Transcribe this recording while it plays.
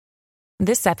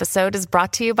This episode is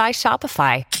brought to you by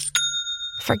Shopify.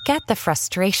 Forget the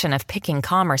frustration of picking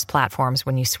commerce platforms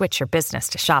when you switch your business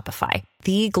to Shopify,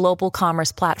 the global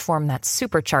commerce platform that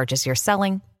supercharges your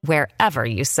selling wherever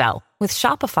you sell. With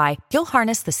Shopify, you'll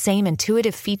harness the same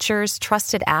intuitive features,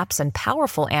 trusted apps, and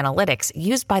powerful analytics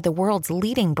used by the world's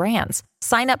leading brands.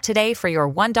 Sign up today for your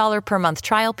 $1 per month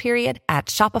trial period at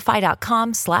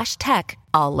shopify.com/tech,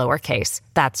 all lowercase.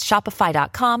 That's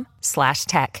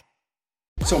shopify.com/tech.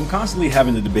 So I'm constantly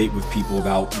having the debate with people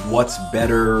about what's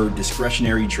better,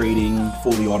 discretionary trading,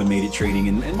 fully automated trading,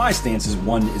 and my stance is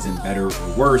one isn't better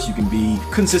or worse. You can be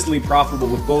consistently profitable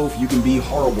with both, you can be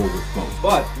horrible with both.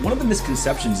 But one of the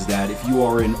misconceptions is that if you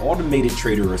are an automated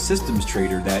trader or a systems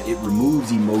trader, that it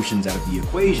removes emotions out of the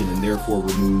equation and therefore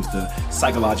removes the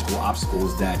psychological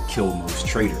obstacles that kill most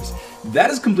traders. That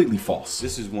is completely false.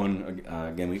 This is one,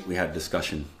 again, we had a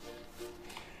discussion.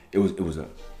 It was a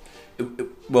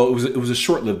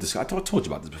short-lived discussion. I told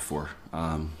you about this before,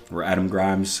 where Adam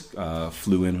Grimes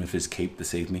flew in with his cape to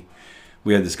save me.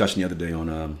 We had a discussion the other day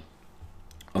on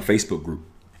a Facebook group,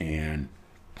 and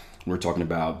we were talking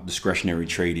about discretionary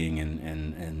trading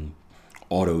and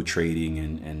auto trading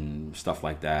and stuff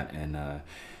like that. And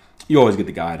you always get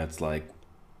the guy that's like,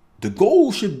 the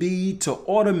goal should be to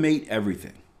automate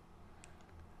everything.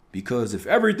 Because if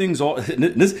everything's all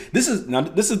this is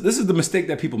the mistake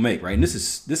that people make, right? And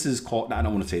this is called, I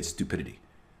don't want to say it's stupidity,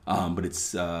 but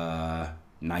it's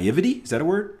naivety. Is that a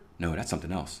word? No, that's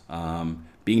something else.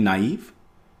 Being naive.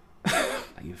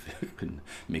 Naive. Couldn't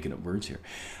making up words here,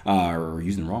 or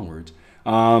using the wrong words.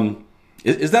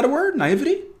 Is that a word?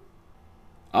 Naivety?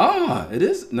 It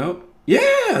is. No.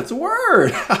 Yeah, it's a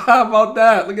word. How about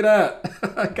that? Look at that.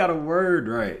 I got a word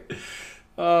right.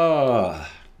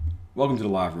 Welcome to the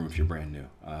live room if you're brand new.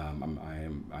 I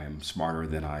am smarter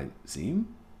than I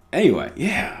seem. Anyway,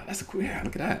 yeah,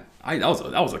 look at that.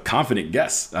 That was a confident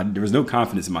guess. There was no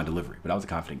confidence in my delivery, but that was a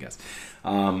confident guess.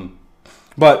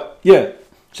 But yeah,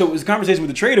 so it was a conversation with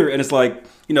the trader, and it's like,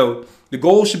 the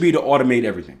goal should be to automate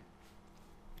everything.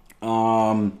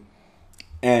 And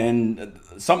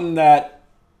something that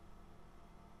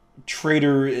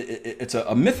trader, it's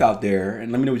a myth out there,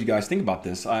 and let me know what you guys think about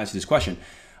this. I'll answer this question.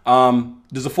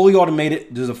 Does a fully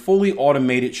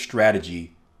automated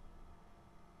strategy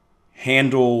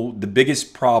handle the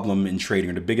biggest problem in trading,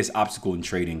 or the biggest obstacle in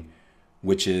trading,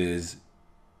 which is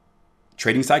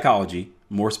trading psychology,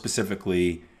 more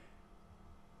specifically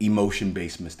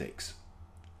emotion-based mistakes?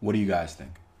 What do you guys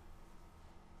think?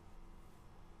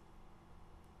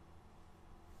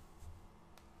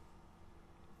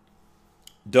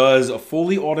 Does a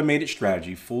fully automating a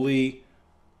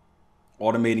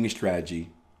strategy,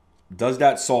 does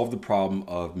that solve the problem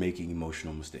of making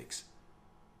emotional mistakes?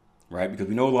 Right? Because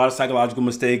we know a lot of psychological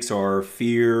mistakes are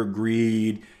fear,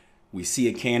 greed. We see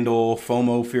a candle,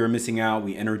 FOMO, fear of missing out.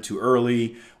 We enter too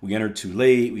early. We enter too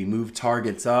late. We move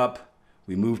targets up.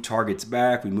 We move targets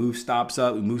back. We move stops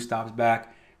up. We move stops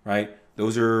back. Right?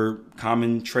 Those are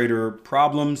common trader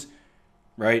problems.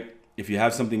 Right? If you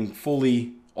have something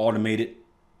fully automated,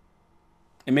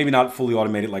 and maybe not fully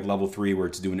automated like level 3 where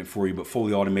it's doing it for you, but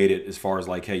fully automated as far as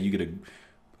like, hey, you get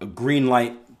a green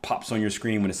light pops on your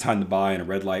screen when it's time to buy, and a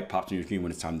red light pops on your screen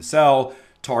when it's time to sell.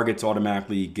 Targets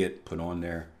automatically get put on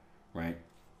there, right?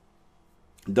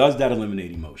 Does that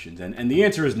eliminate emotions? And the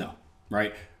answer is no,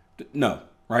 right? No,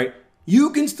 right? You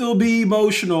can still be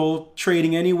emotional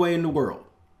trading any way in the world,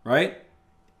 right?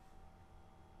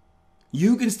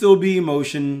 You can still be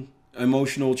emotional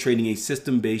trading a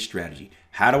system-based strategy.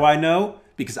 How do I know?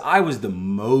 Because I was the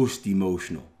most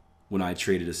emotional when I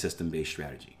traded a system-based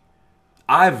strategy.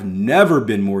 I've never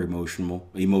been more emotional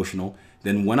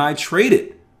than when I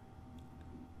traded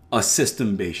a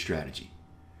system-based strategy,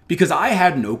 because I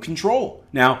had no control.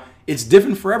 Now, it's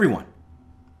different for everyone.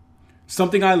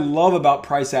 Something I love about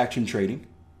price action trading,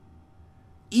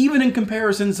 even in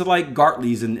comparisons to like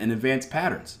Gartley's and advanced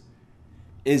patterns,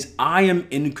 is I am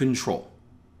in control.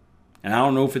 And I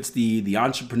don't know if it's the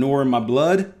entrepreneur in my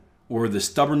blood, or the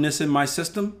stubbornness in my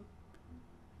system,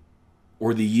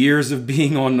 or the years of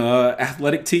being on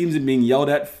athletic teams and being yelled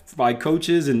at by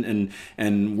coaches and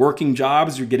working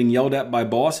jobs, you're getting yelled at by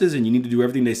bosses and you need to do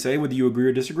everything they say, whether you agree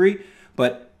or disagree.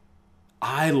 But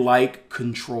I like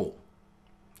control.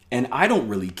 And I don't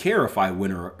really care if I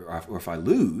win or if I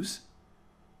lose.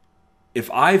 If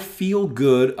I feel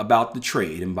good about the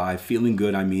trade, and by feeling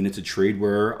good, I mean it's a trade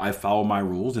where I follow my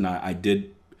rules and I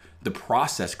did the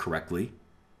process correctly,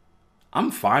 I'm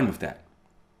fine with that.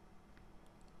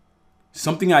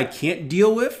 Something I can't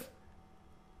deal with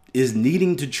is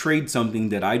needing to trade something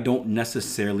that I don't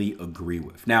necessarily agree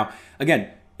with. Now, again,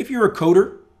 if you're a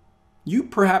coder you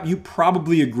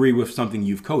probably agree with something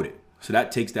you've coded. So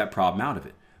that takes that problem out of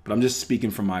it. But I'm just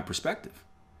speaking from my perspective.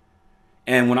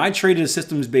 And when I traded a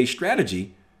systems-based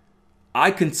strategy,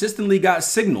 I consistently got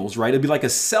signals, right? It'd be like a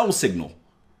sell signal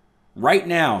right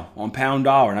now on pound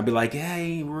dollar. And I'd be like,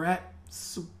 hey, we're at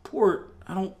support.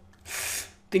 I don't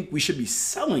think we should be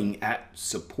selling at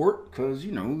support because,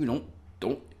 we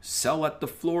don't sell at the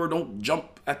floor, don't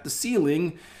jump at the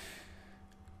ceiling.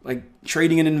 Like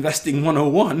trading and investing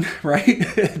 101, right?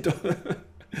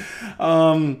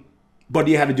 But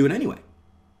you had to do it anyway.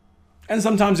 And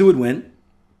sometimes it would win.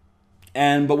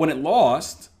 But when it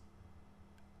lost,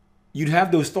 you'd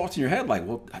have those thoughts in your head like,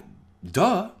 well,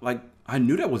 duh. Like, I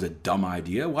knew that was a dumb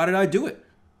idea. Why did I do it?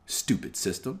 Stupid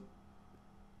system.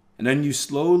 And then you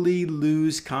slowly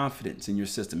lose confidence in your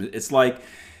system. It's like,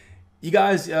 you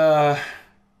guys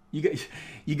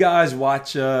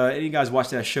watch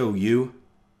that show, You?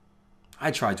 I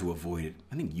tried to avoid it.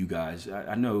 I think you guys,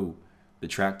 I know the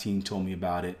track team told me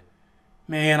about it.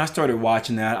 Man, I started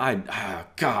watching that.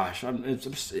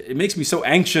 It makes me so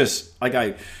anxious. Like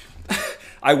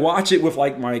I watch it with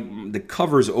like the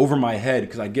covers over my head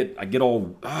because I get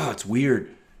all, it's weird.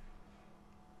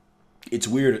 It's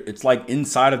weird. It's like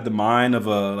inside of the mind of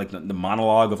the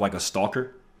monologue of like a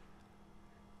stalker.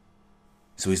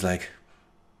 So he's like,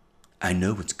 I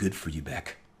know what's good for you,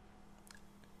 Beck.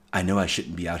 I know I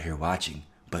shouldn't be out here watching,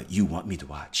 but you want me to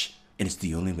watch. And it's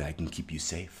the only way I can keep you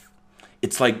safe.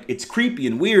 It's like, it's creepy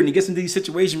and weird. And he gets into these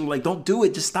situations where like, don't do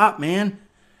it. Just stop, man.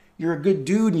 You're a good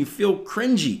dude and you feel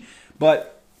cringy.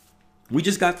 But we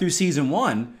just got through season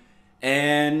 1.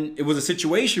 And it was a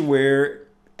situation where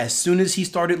as soon as he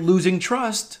started losing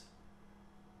trust,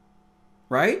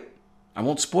 right? I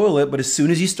won't spoil it, but as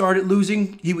soon as he started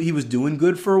losing, he was doing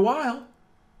good for a while.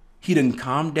 He didn't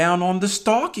calm down on the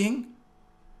stalking.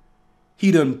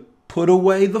 He done put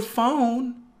away the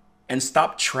phone and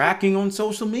stopped tracking on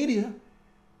social media.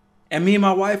 And me and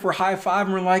my wife were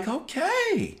high-fiving. We're like,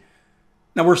 okay.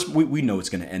 Now we know it's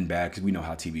going to end bad because we know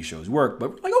how TV shows work.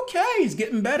 But we're like, okay, it's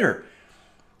getting better.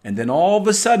 And then all of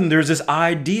a sudden there's this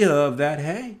idea of that,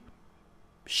 hey,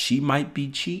 she might be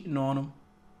cheating on him.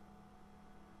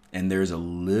 And there's a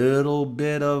little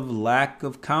bit of lack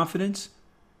of confidence.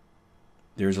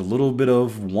 There's a little bit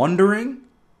of wondering.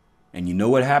 And you know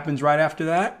what happens right after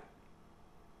that?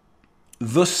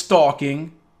 The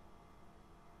stalking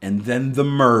and then the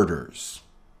murders.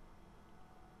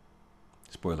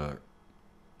 Spoiler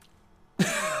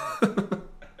alert.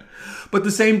 But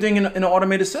the same thing in an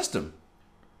automated system,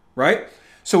 right?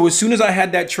 So as soon as I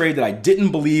had that trade that I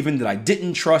didn't believe in, that I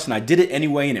didn't trust, and I did it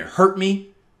anyway and it hurt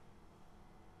me,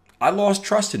 I lost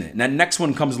trust in it. And that next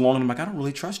one comes along and I'm like, I don't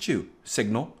really trust you,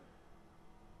 signal.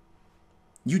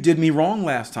 You did me wrong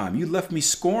last time. You left me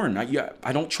scorned.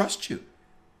 I don't trust you.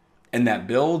 And that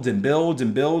builds and builds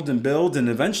and builds and builds. And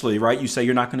eventually, right, you say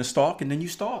you're not going to stalk and then you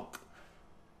stalk.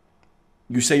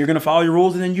 You say you're going to follow your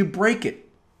rules and then you break it.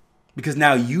 Because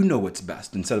now you know what's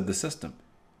best instead of the system.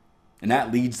 And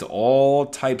that leads to all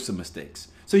types of mistakes.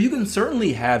 So you can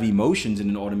certainly have emotions in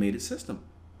an automated system.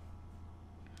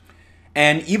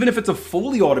 And even if it's a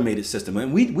fully automated system,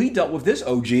 and we dealt with this,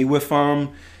 OG, with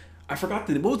I forgot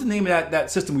what was the name of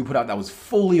that system we put out that was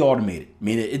fully automated. I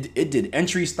mean, it did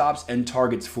entry, stops, and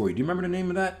targets for you. Do you remember the name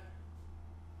of that?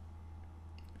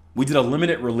 We did a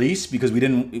limited release because we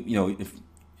didn't,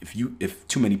 if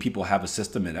too many people have a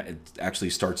system, it actually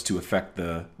starts to affect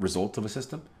the result of a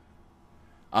system.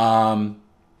 How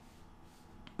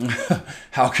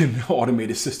can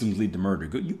automated systems lead to murder?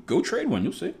 Go trade one,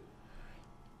 you'll see.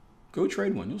 Go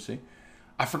trade one, you'll see.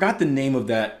 I forgot the name of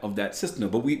that system,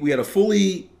 but we had a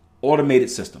fully automated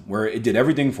system where it did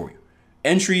everything for you.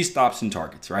 Entry, stops, and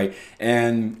targets, right?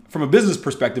 And from a business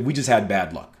perspective, we just had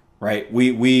bad luck, right?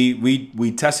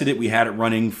 We tested it. We had it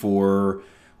running for,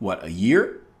 a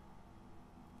year?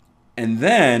 And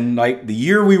then, like, the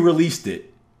year we released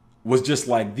it was just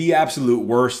like the absolute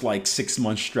worst,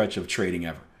 6-month stretch of trading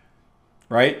ever,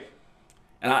 right?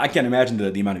 And I can't imagine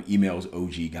the amount of emails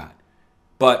OG got.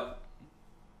 But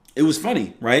it was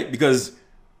funny, right? Because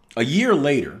a year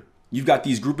later, you've got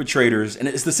these group of traders, and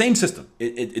it's the same system.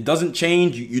 It doesn't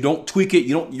change. You don't tweak it.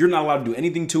 You're not allowed to do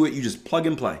anything to it. You just plug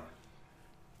and play.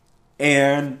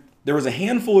 And there was a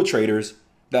handful of traders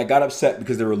that got upset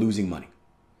because they were losing money.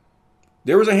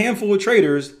 There was a handful of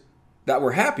traders that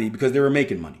were happy because they were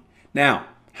making money. Now,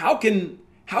 how can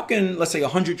let's say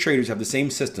 100 traders have the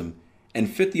same system and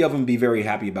 50 of them be very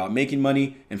happy about making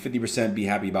money and 50% be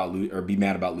happy about or be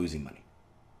mad about losing money?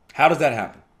 How does that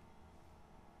happen?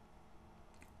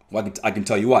 Well, I can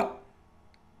tell you what.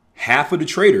 Half of the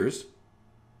traders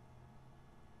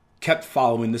kept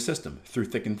following the system through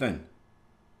thick and thin.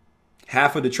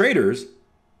 half of the traders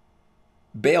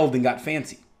bailed and got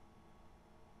fancy.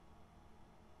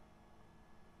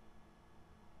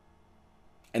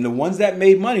 And the ones that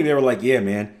made money, they were like, yeah,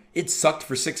 man, it sucked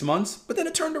for 6 months, but then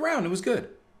it turned around. It was good.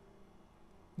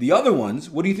 The other ones,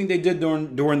 what do you think they did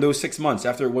during those 6 months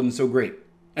after it wasn't so great?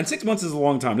 And 6 months is a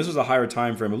long time. This was a higher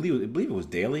time frame. I believe it was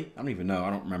daily. I don't even know. I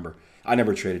don't remember. I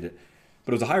never traded it.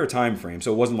 But it was a higher time frame,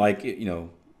 so it wasn't like,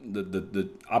 the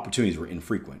opportunities were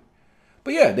infrequent.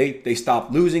 But yeah, they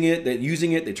stopped using it,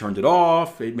 they turned it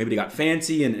off. Maybe they got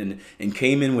fancy and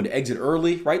came in with exit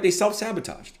early, right? They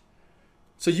self-sabotaged.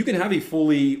 So you can have a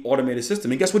fully automated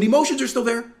system. And guess what? Emotions are still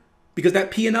there because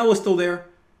that P&L is still there.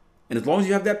 And as long as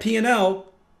you have that P&L,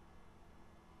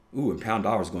 and pound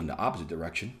dollar is going the opposite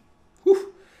direction.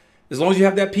 Whew. As long as you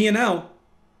have that P&L,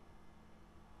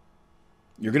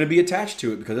 you're going to be attached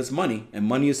to it because it's money. And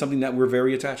money is something that we're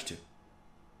very attached to.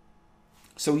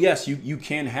 So yes, you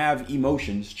can have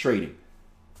emotions trading.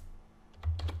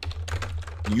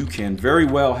 You can very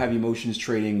well have emotions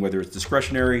trading, whether it's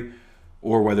discretionary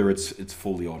or whether it's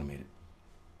fully automated.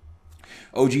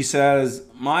 OG says,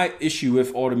 my issue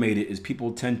with automated is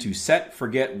people tend to set,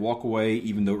 forget, walk away,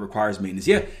 even though it requires maintenance.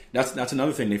 Yeah, that's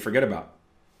another thing they forget about.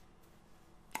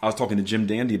 I was talking to Jim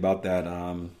Dandy about that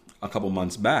a couple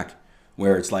months back,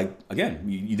 where it's like, again,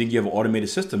 you think you have an automated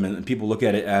system and people look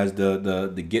at it as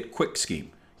the get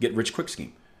rich quick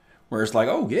scheme. Where it's like,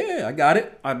 oh yeah, I got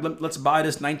it. Let's buy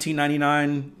this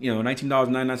 $19.99,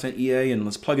 $19.99 EA and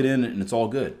let's plug it in and it's all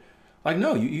good. Like,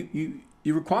 no, it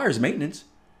requires maintenance.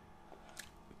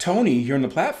 Tony here on the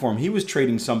platform, he was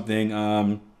trading something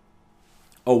a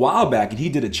while back, and he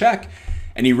did a check,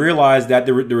 and he realized that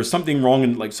there was something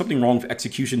wrong with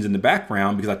executions in the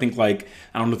background, because I think, like,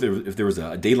 I don't know if there was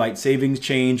a daylight savings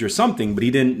change or something, but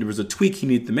there was a tweak he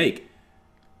needed to make,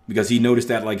 because he noticed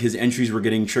that, like, his entries were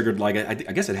getting triggered, like, I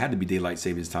guess it had to be daylight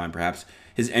savings time, perhaps.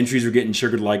 His entries were getting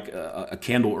triggered like a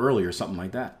candle early or something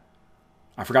like that.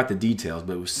 I forgot the details,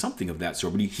 but it was something of that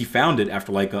sort. But he found it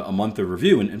after like a month of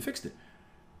review and fixed it.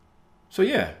 So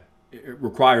yeah, it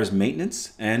requires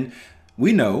maintenance. And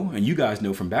we know, and you guys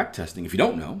know from back testing, if you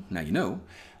don't know, now you know,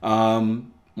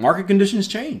 market conditions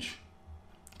change.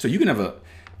 So you can have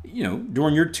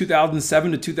during your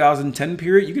 2007 to 2010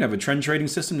 period, you can have a trend trading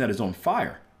system that is on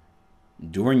fire.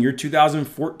 During your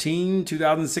 2014,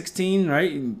 2016,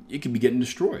 right, it could be getting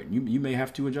destroyed. You may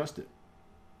have to adjust it.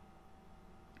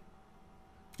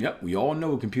 Yep, we all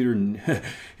know a computer,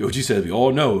 what you said, we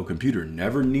all know a computer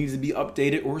never needs to be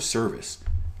updated or serviced.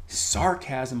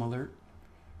 Sarcasm alert.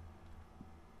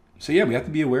 So yeah, we have to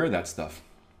be aware of that stuff.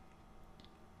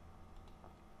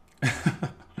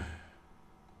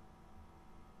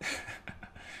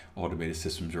 Automated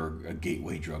systems are a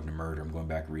gateway drug to murder. I'm going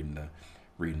back reading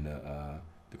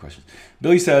the questions.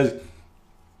 Billy says,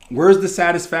 where's the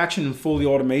satisfaction in fully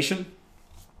automation?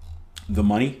 The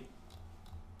money.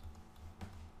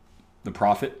 The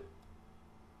profit.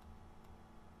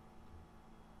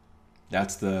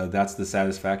 That's the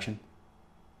satisfaction.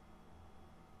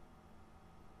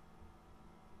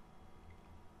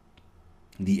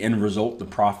 The end result, the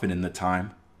profit and the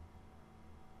time.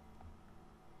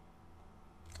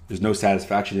 There's no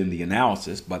satisfaction in the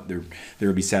analysis, but there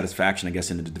will be satisfaction, I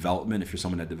guess, in the development if you're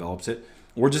someone that develops it,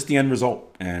 or just the end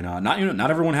result. And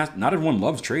not everyone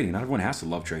loves trading. Not everyone has to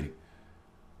love trading.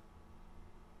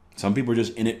 Some people are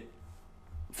just in it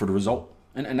for the result,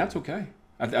 and that's okay.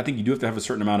 I think you do have to have a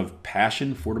certain amount of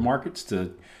passion for the markets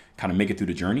to kind of make it through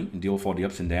the journey and deal with all the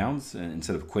ups and downs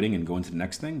instead of quitting and going to the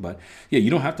next thing. But yeah, you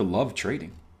don't have to love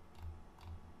trading.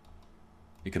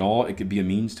 It could be a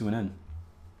means to an end.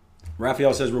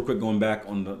 Raphael says real quick, going back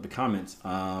on the comments.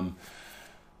 I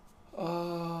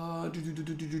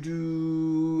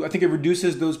think it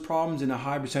reduces those problems in a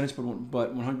high percentage,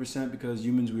 but 100% because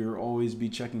humans, we will always be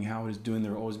checking how it is doing.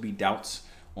 There will always be doubts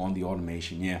on the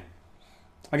automation. Yeah.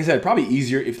 Like I said, probably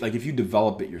easier if you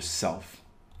develop it yourself.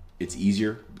 It's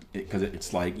easier because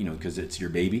it's like, because it's your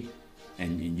baby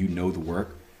and you know the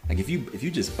work. Like if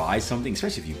you just buy something,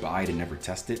 especially if you buy it and never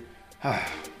test it,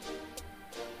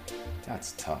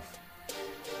 that's tough.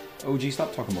 OG,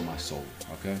 stop talking about my soul,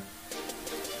 okay?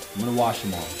 I'm gonna wash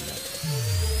them off today.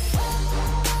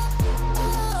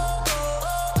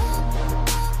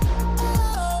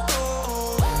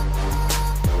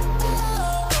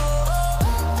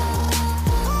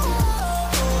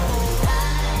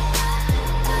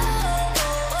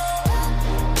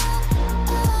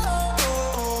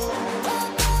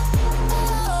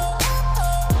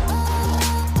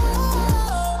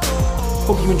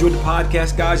 Hope you enjoyed the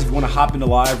podcast, guys. If you want to hop in the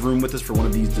live room with us for one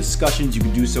of these discussions, you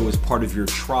can do so as part of your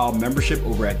trial membership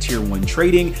over at Tier 1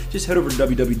 Trading. Just head over to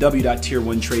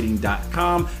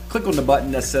www.tier1trading.com. Click on the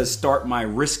button that says Start My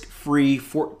Risk-Free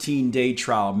 14-Day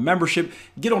Trial Membership.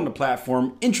 Get on the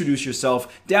platform, introduce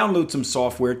yourself, download some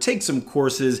software, take some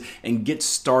courses, and get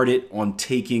started on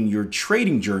taking your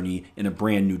trading journey in a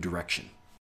brand new direction.